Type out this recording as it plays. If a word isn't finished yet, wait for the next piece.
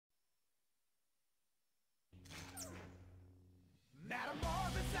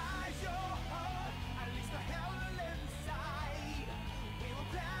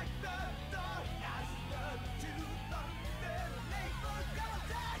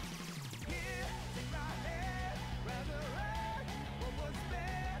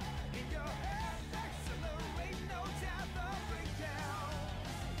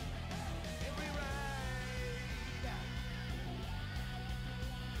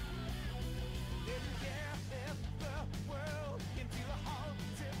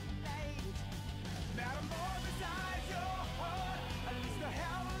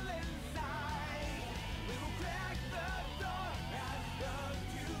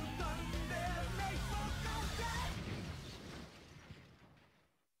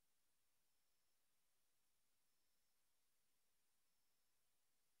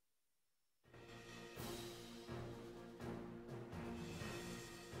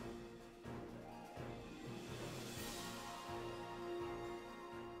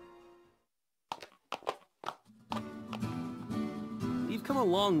we've come a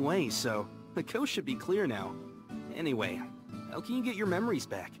long way, so the coast should be clear now. Anyway, how can you get your memories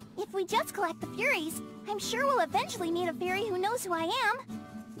back? If we just collect the Furies, I'm sure we'll eventually meet a fairy who knows who I am.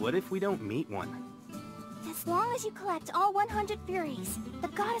 What if we don't meet one? As long as you collect all 100 Furies, the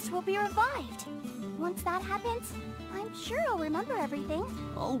goddess will be revived. Once that happens, I'm sure I'll remember everything.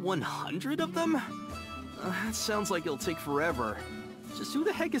 All 100 of them? That sounds like it'll take forever. Just who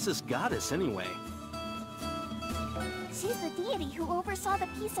the heck is this goddess, anyway? She's the deity who oversaw the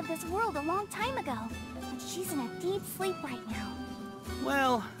peace of this world a long time ago. And she's in a deep sleep right now.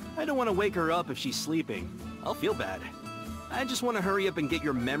 Well, I don't want to wake her up if she's sleeping. I'll feel bad. I just want to hurry up and get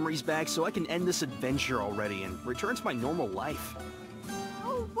your memories back so I can end this adventure already and return to my normal life.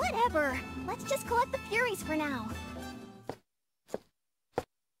 Oh, whatever. Let's just collect the Furies for now.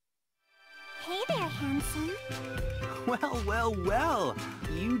 Hey there, handsome. Well, well, well.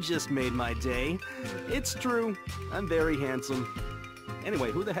 You just made my day. It's true. I'm very handsome.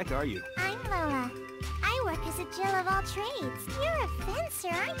 Anyway, who the heck are you? I'm Lola. I work as a Jill of all trades. You're a fencer,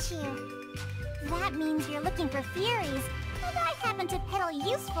 aren't you? That means you're looking for Furies, and I happen to peddle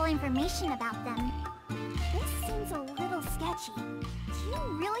useful information about them. This seems a little sketchy. Do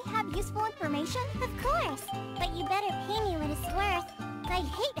you really have useful information? Of course, but you better pay me what it's worth. I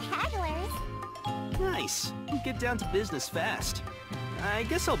hate hagglers. Nice. You get down to business fast. I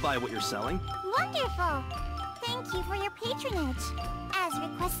guess I'll buy what you're selling. Wonderful! Thank you for your patronage. As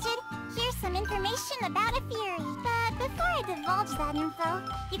requested, here's some information about a Fury. But before I divulge that info,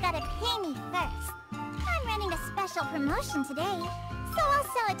 you gotta pay me first. I'm running a special promotion today, so I'll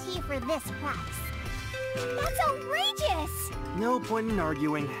sell it to you for this price. That's outrageous! No point in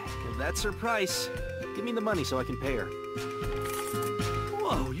arguing. If that's her price, give me the money so I can pay her.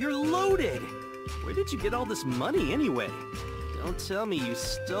 Whoa, you're loaded! Where did you get all this money anyway? Don't tell me you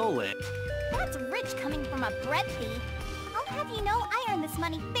stole it. That's rich coming from a bread thief. I'll have you know I earn this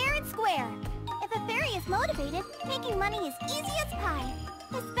money fair and square. If a fairy is motivated, making money is easy as pie.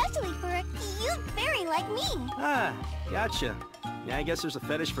 Especially for a cute fairy like me. Ah, gotcha. Yeah, I guess there's a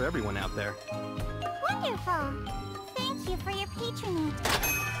fetish for everyone out there. Wonderful. Thank you for your patronage.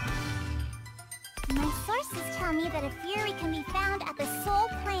 My sources tell me that a Fury can be found at the Soul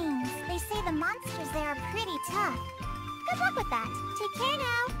Plains. They say the monsters there are pretty tough. Good luck with that. Take care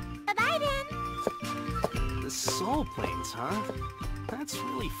now. Bye-bye then. The Soul Plains, huh? That's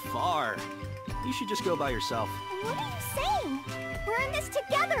really far. You should just go by yourself. What are you saying? We're in this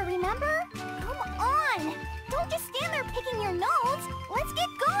together, remember? Come on. Don't just stand there picking your nose. Let's get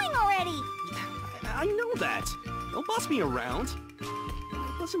going already. I know that. Don't boss me around.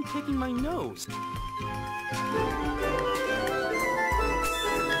 I wasn't picking my nose.